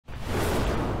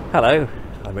Hello,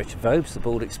 I'm Richard Vobes, the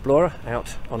Bald Explorer,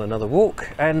 out on another walk,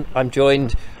 and I'm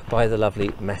joined by the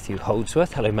lovely Matthew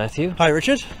Holdsworth. Hello Matthew. Hi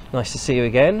Richard. Nice to see you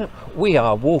again. We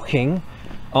are walking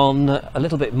on a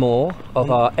little bit more of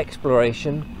our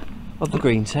exploration of the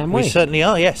Greensand Way. We certainly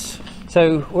are, yes.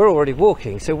 So we're already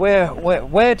walking, so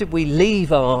where did we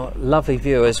leave our lovely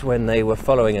viewers when they were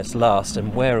following us last,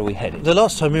 and where are we headed? The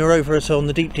last time we were over on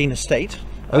the Deep Dean estate,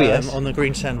 yes, on the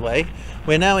Greensand Way.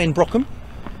 We're now in Brockham.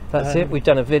 That's it. We've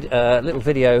done a little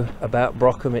video about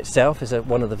Brockham itself. It's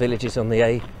one of the villages on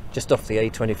the just off the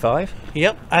A25.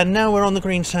 Yep, and now we're on the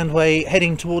Greensand Way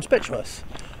heading towards Betchworth.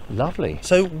 Lovely.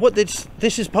 So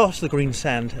this is part of the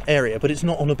Greensand area, but it's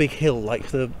not on a big hill like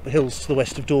the hills to the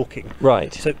west of Dorking.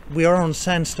 Right. So we are on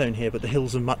sandstone here, but the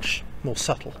hills are much more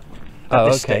subtle at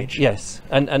this okay. stage. Yes,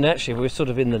 and actually we're sort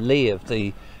of in the lee of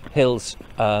the hills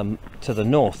to the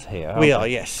north here. We are,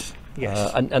 yes.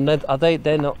 Yes. And are they?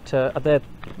 They're not. Are they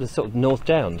the sort of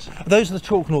Northdowns? Those are the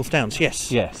chalk Northdowns.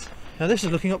 Yes. Yes. Now this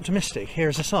is looking optimistic. Here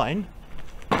is a sign,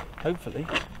 hopefully,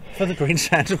 for the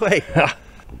Greensand Way.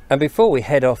 And before we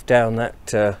head off down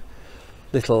that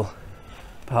little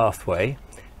pathway,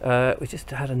 we just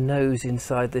had a nose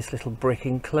inside this little brick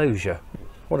enclosure.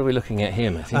 What are we looking at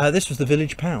here, Matthew? This was the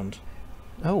village pound.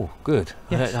 Oh, good.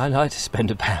 Yes. I'd like to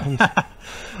spend £1.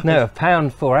 No,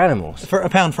 £1 for animals. For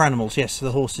 £1 for animals, yes,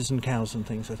 the horses and cows and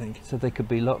things, I think. So they could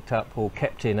be locked up or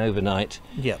kept in overnight.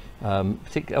 Yeah.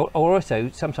 Or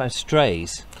also sometimes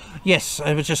strays. Yes,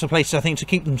 it was just a place, I think, to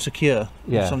keep them secure.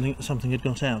 Yeah. If something had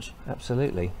got out.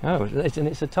 Absolutely. Oh, and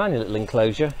it's a tiny little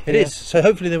enclosure. It is. So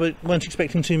hopefully they weren't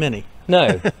expecting too many.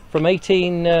 No. From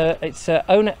 18, it's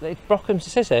Brockham's,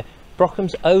 it says there,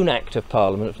 Brockham's own Act of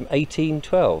Parliament from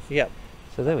 1812. Yeah.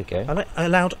 So there we go. And I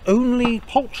allowed only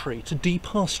poultry to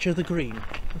depasture the green.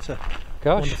 That's a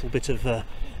wonderful bit of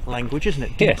language, isn't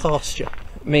it? Depasture.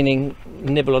 Yes. Meaning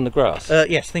nibble on the grass?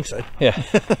 Yes, I think so. Yeah.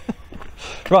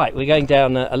 Right, we're going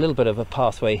down a little bit of a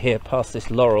pathway here, past this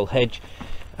laurel hedge,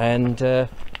 and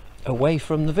away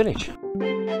from the village.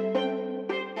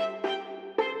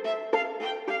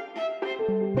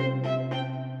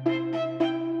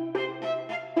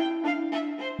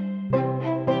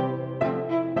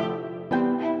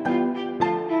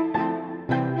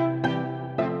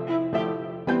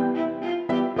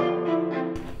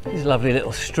 It's a lovely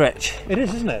little stretch. It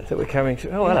is, isn't it? That we're coming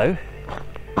through. Oh, hello.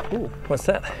 Ooh, what's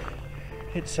that?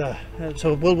 It's a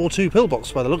World War II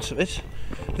pillbox by the looks of it.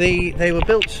 They were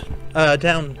built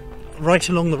down right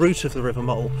along the route of the River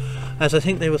Mole, as I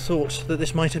think they were thought that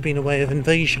this might have been a way of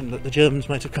invasion, that the Germans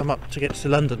might have come up to get to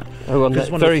London. Oh, on that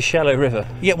very shallow river.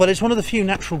 Yeah, well, it's one of the few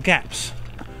natural gaps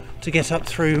to get up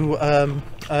through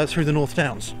through the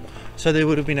Northdowns. So they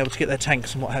would have been able to get their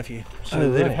tanks and what have you.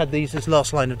 So they'd have had these as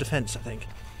last line of defence, I think.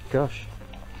 Gosh.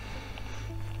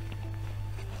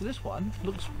 So this one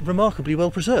looks remarkably well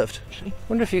preserved, actually.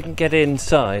 Wonder if you can get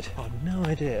inside. I've no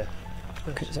idea.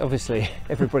 Because obviously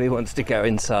everybody wants to go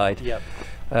inside. Yep.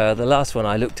 The last one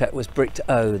I looked at was bricked.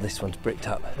 Oh, this one's bricked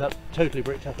up. That's totally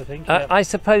bricked up, I think. I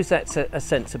suppose that's a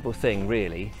sensible thing,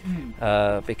 really,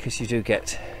 because you do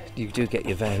get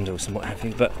your vandals and what have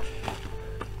you. But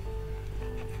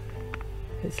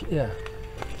it's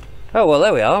Oh well,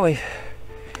 there we are.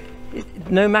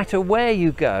 No matter where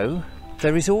you go,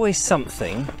 there is always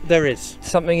something. There is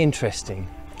something interesting.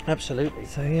 Absolutely.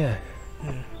 So yeah.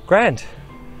 Grand.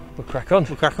 We'll crack on.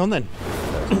 We'll crack on then.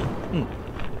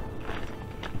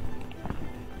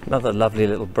 Another lovely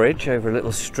little bridge over a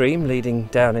little stream leading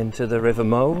down into the River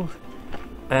Mole.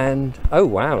 And oh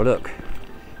wow, look.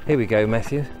 Here we go,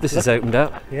 Matthew. This has opened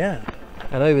up. Yeah.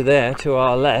 And over there to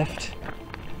our left,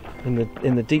 in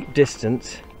the deep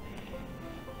distance,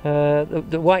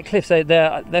 the white cliffs,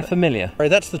 they're familiar. Right,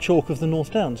 that's the chalk of the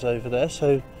Northdowns over there.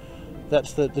 So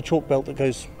that's the chalk belt that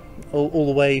goes all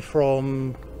the way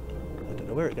from, I don't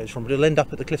know where it goes from, but it'll end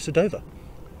up at the cliffs of Dover.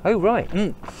 Oh right.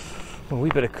 Well, we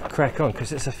better crack on,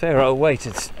 because it's a fair old way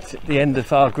to the end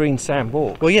of our Greensand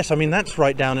walk. Well, yes, I mean that's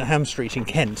right down at Ham Street in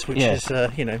Kent, which is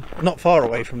not far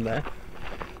away from there.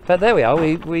 But there we are.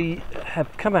 We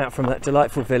have come out from that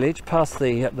delightful village, past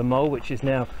the mole, which is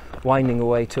now winding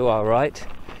away to our right,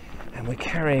 and we're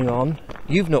carrying on.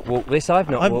 You've not walked this. I've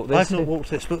not walked this. I've not walked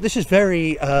this, but this is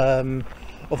very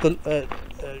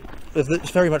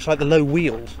it's very much like the low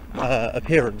wheeled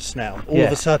appearance now. All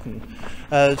of a sudden,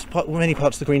 many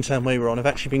parts of the Greensand Way we're on have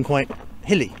actually been quite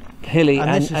hilly.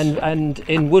 And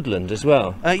in woodland as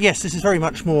well. Yes, this is very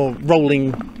much more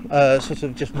rolling, sort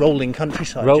of just rolling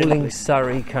countryside. Rolling generally.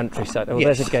 Surrey countryside. Oh,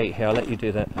 yes. There's a gate here. I'll let you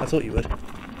do that. I thought you would.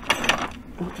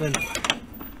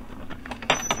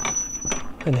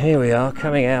 And here we are,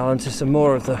 coming out onto some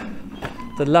more of the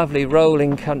lovely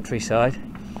rolling countryside.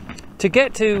 To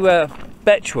get to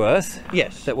Betchworth,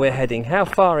 Yes. that we're heading, how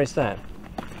far is that?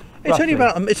 It's Roughly? only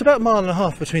about it's about a mile and a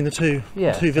half between the two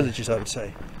Yeah. two villages, I would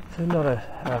say. So not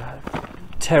a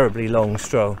terribly long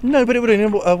stroll. No, but it would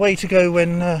have been a way to go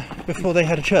when before they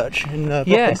had a church in Brockham.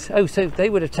 Yes. Oh, so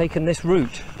they would have taken this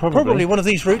route, probably. Probably one of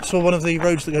these routes or one of the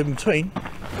roads that go in between.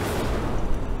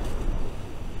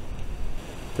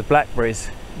 The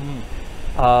blackberries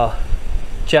are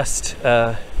just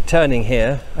turning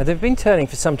here. They've been turning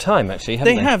for some time, actually,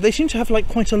 haven't they? They have. They seem to have like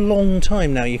quite a long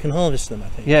time now. You can harvest them, I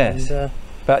think. Yes. And,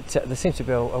 But there seems to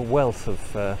be a wealth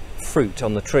of fruit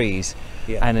on the trees,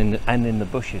 Yeah. and in the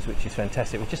bushes, which is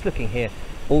fantastic. We're just looking here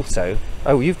also.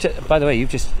 Oh, by the way, you've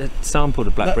just sampled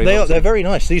a blackberry. they're very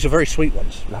nice. These are very sweet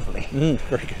ones. Lovely.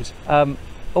 Very good.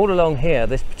 All along here,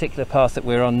 this particular path that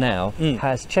we're on now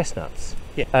has chestnuts.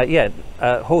 Yeah.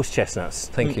 Horse chestnuts.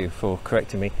 Thank you for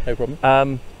correcting me. No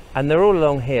problem. And they're all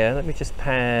along here. Let me just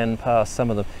pan past some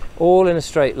of them, all in a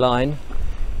straight line.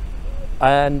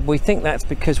 And we think that's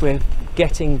because we're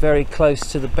getting very close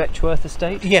to the Betchworth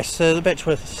estate. Yes, the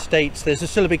Betchworth estate. There's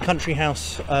still a big country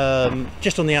house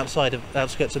just on the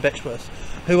outskirts of Betchworth,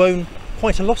 who own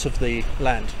quite a lot of the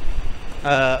land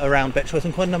around Betchworth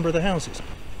and quite a number of the houses.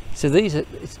 So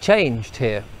it's changed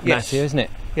here, Yes. Matthew, isn't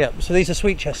it? Yeah. So these are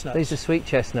sweet chestnuts. These are sweet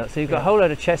chestnuts. So you've got a whole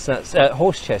load of chestnuts,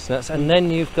 horse chestnuts, and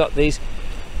then you've got these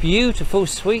beautiful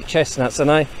sweet chestnuts. And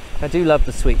I do love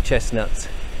the sweet chestnuts.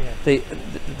 Yeah.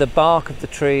 The bark of the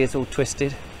tree is all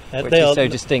twisted, which is so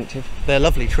distinctive. They're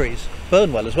lovely trees.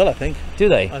 Burn well as well, I think. Do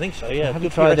they? I think so. Yeah. I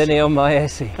haven't tried any on my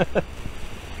Essie.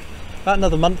 About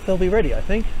another month they'll be ready, I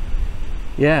think.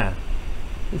 Yeah.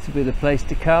 This will be the place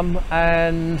to come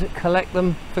and collect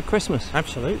them for Christmas.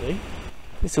 Absolutely.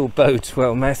 This all bodes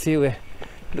well, Matthew. It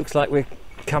looks like we're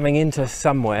coming into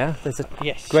somewhere. There's a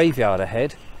graveyard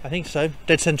ahead. I think so.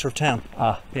 Dead centre of town.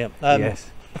 Ah, yeah. Yes.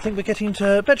 I think we're getting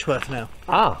to Betchworth now.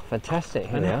 Ah, fantastic.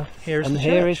 Here we are.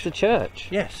 Here is the church.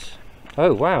 Yes.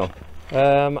 Oh, wow.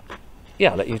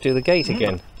 Yeah, I'll let you do the gate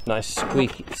again. Nice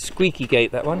squeaky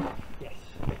gate, that one. Yes.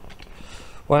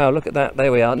 Wow, look at that.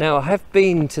 There we are. Now, I have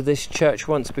been to this church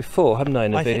once before, haven't I,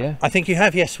 in a video? I think you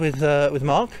have, yes, with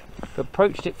Mark.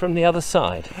 Approached it from the other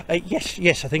side.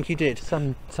 Yes, I think you did.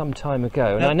 Some time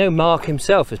ago. And I know Mark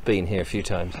himself has been here a few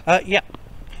times. Yeah.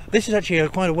 This is actually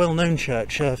quite a well-known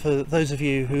church for those of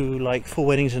you who like 4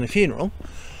 weddings and a funeral.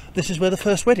 This is where the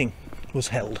first wedding was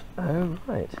held. Oh,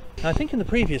 right. I think in the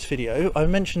previous video I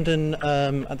mentioned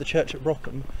at the church at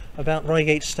Brockham about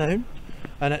Reigate stone,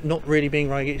 and it not really being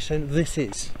Reigate stone. This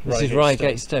is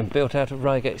Reigate stone, built out of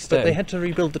Reigate stone. But they had to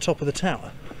rebuild the top of the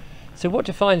tower. So what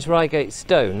defines Reigate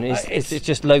stone? Is it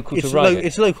just local to Reigate?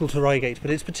 It's local to Reigate,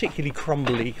 but it's particularly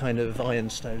crumbly kind of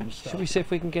ironstone stuff. Should we see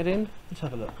if we can get in? Let's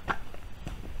have a look.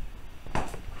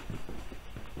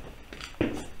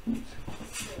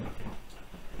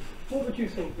 What would you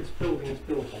think this building is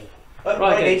built on?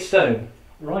 Reigate stone.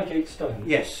 Reigate stone?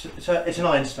 Yes, it's an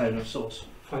ironstone of sorts.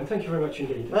 Fine, thank you very much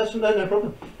indeed. No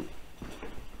problem.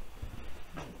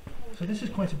 So this is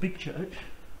quite a big church.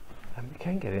 And we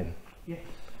can get in. Yes.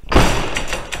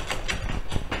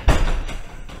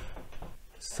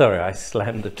 Sorry, I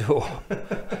slammed the door.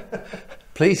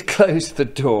 Please close the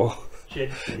door.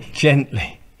 Gently.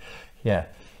 Gently. Yeah,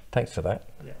 thanks for that.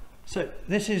 Yeah. So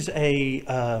this is a,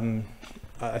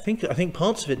 I think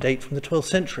parts of it date from the 12th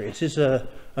century. It is a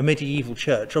medieval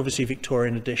church, obviously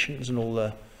Victorian additions and all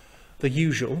the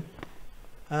usual.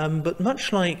 But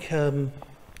much like Brockham,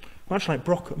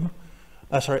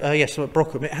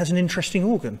 Brockham, it has an interesting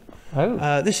organ.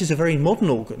 Oh. This is a very modern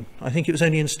organ. I think it was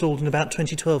only installed in about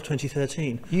 2012,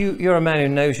 2013. You're a man who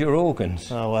knows your organs.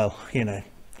 Oh well, you know.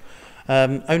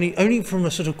 Only from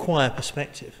a sort of choir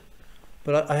perspective.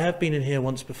 But I have been in here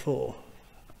once before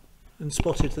and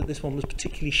spotted that this one was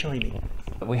particularly shiny.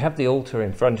 We have the altar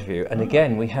in front of you, and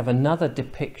again we have another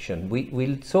depiction.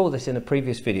 We saw this in a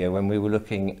previous video when we were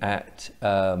looking at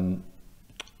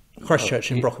Christchurch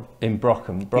in Brockham. In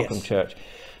Brockham Yes. Church.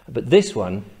 But this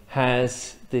one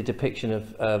has the depiction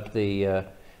of the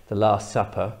Last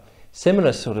Supper.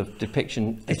 Similar sort of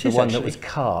depiction is the one that was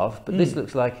carved, but this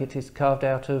looks like it is carved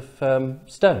out of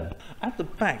stone. At the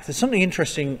back, there's something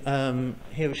interesting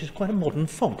here, which is quite a modern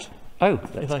font. Oh,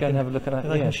 let's go and have a look at that.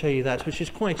 If I can show you that, which is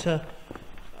quite a...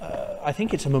 I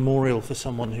think it's a memorial for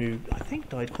someone who, I think,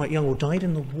 died quite young or died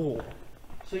in the war.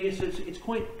 So yes, it's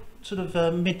quite sort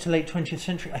of mid to late 20th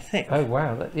century, I think. Oh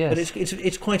wow, yes. But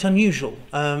it's quite unusual,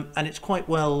 and it's quite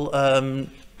well...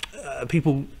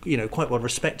 people, quite well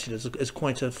respected as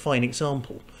quite a fine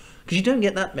example, because you don't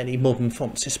get that many modern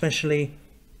fonts, especially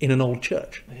in an old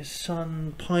church. His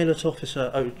son, pilot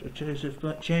officer,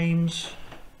 James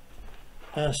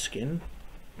Erskine,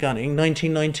 gunning,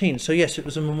 1919. So yes, it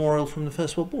was a memorial from the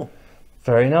First World War.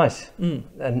 Very nice.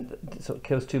 And it sort of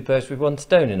kills two birds with one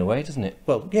stone in a way, doesn't it?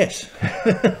 Well, yes.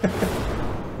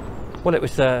 Well, it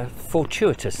was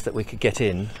fortuitous that we could get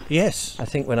in. Yes. I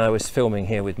think when I was filming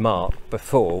here with Mark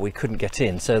before, we couldn't get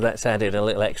in, so that's added a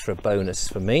little extra bonus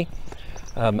for me.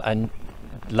 And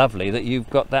lovely that you've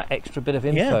got that extra bit of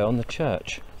info on the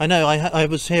church. I know, I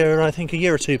was here I think a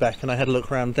year or two back and I had a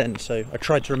look around then, so I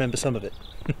tried to remember some of it.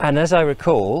 And as I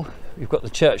recall, you've got the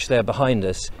church there behind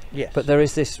us, Yes. but there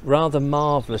is this rather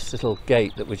marvellous little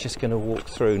gate that we're just going to walk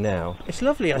through now. It's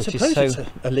lovely, I suppose it's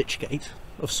a lich gate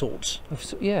of sorts.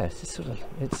 Yes,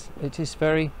 it is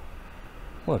very,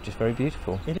 well, just very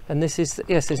beautiful. And this is,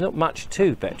 yes, there's not much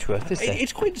to Betchworth, is there?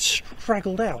 It's quite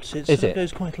straggled out. It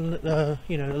goes quite a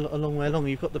long way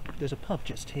along. There's a pub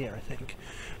just here, I think,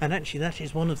 and actually that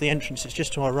is one of the entrances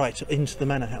just to our right into the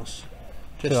manor house.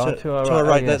 Just to our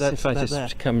right. Yes, if I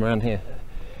just come around here.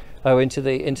 Oh, into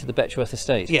the Betchworth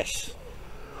estate. Yes.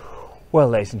 Well,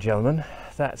 ladies and gentlemen,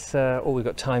 that's all we've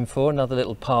got time for. Another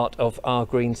little part of our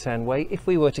Greensand Way. If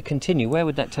we were to continue, where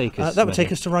would that take us? That would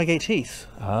take us to Reigate Heath.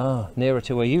 Ah, nearer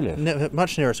to where you live.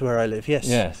 Much nearer to where I live. Yes.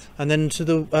 Yes. And then to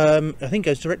the I think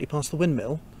goes directly past the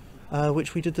windmill,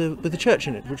 which we did with the church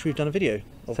in it, which we've done a video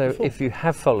of So before. if you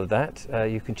have followed that,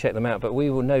 you can check them out. But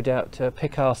we will no doubt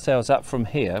pick ourselves up from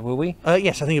here, will we?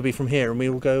 Yes, I think it'll be from here, and we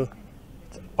will go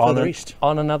further east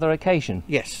on another occasion.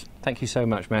 Yes. Thank you so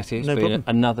much, Matthew. It's No been problem.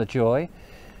 another joy.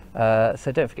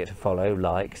 So don't forget to follow,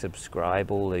 like, subscribe,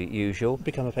 all the usual.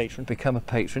 Become a patron. Become a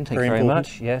patron. Thank Very you very important.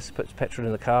 much. Yes, puts petrol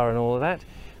in the car and all of that.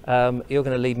 You're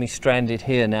going to leave me stranded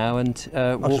here now and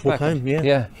walk back home. Yeah.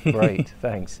 Yeah. Great.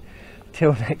 Thanks.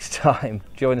 Till next time,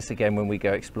 join us again when we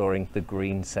go exploring the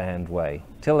Greensand Way.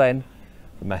 Till then,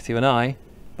 from Matthew and I.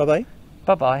 Bye bye.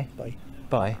 Bye-bye. Bye.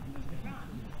 Bye.